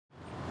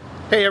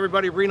Hey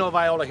everybody, Reno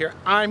Viola here.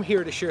 I'm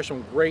here to share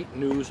some great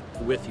news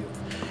with you.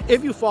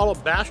 If you follow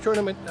bass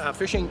tournament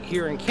fishing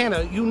here in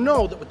Canada, you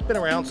know that it's been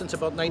around since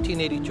about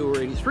 1982 or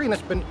 83, and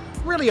it's been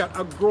really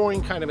a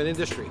growing kind of an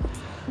industry.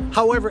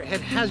 However,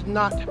 it has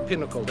not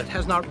pinnacled, it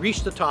has not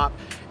reached the top,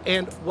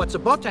 and what's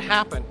about to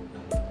happen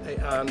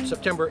on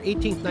September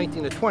 18th, 19th,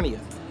 and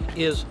 20th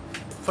is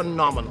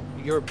phenomenal.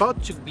 You're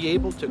about to be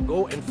able to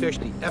go and fish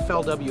the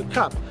FLW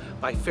Cup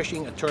by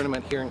fishing a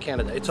tournament here in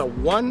Canada. It's a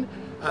one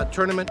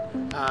tournament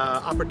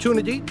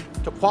opportunity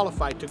to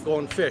qualify to go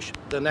and fish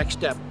the next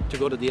step to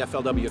go to the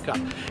FLW Cup.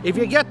 If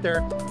you get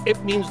there,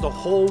 it means the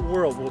whole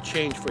world will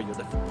change for you.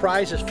 The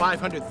prize is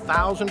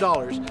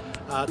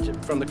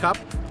 $500,000 from the Cup,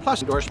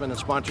 plus endorsement and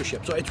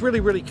sponsorship. So it's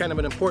really kind of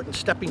an important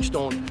stepping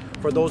stone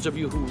for those of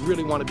you who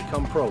really want to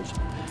become pros.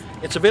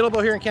 It's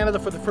available here in Canada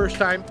for the first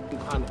time.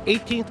 On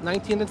 18th,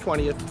 19th, and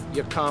 20th,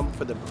 you come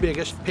for the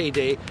biggest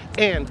payday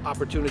and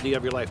opportunity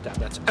of your lifetime.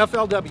 That's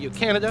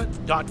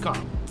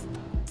FLWCanada.com.